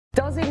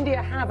Does India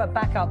have a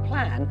backup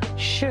plan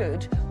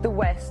should the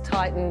West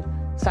tighten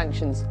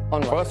sanctions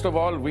on Russia? First of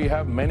all, we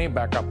have many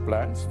backup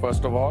plans,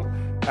 first of all,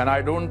 and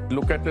I don't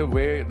look at the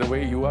way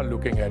you are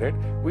looking at it.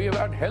 We have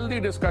had healthy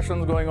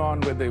discussions going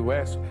on with the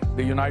West,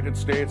 the United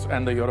States,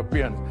 and the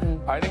Europeans.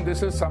 I think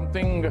this is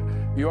something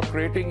you're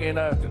creating in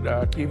a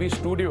TV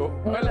studio.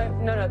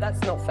 No,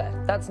 that's not fair.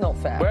 That's not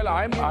fair. Well,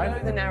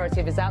 the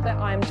narrative is out there.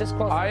 I'm just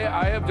crossing.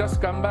 I have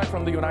just come back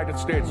from the United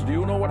States. Do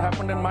you know what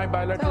happened in my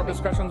bilateral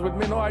discussions with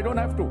me? No, I don't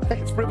have to.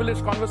 It's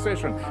privileged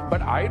conversation.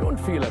 But I don't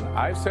feel it.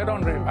 I've said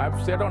on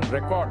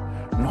record,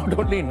 not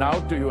only now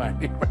to you,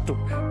 Andy, but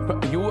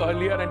to you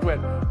earlier and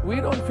to we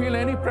don't feel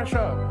any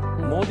pressure.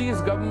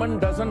 Modi's government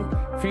doesn't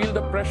feel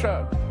the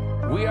pressure.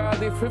 We are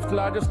the 5th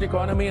largest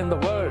economy in the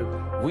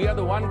world. We are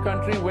the one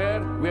country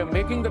where we are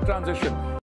making the transition.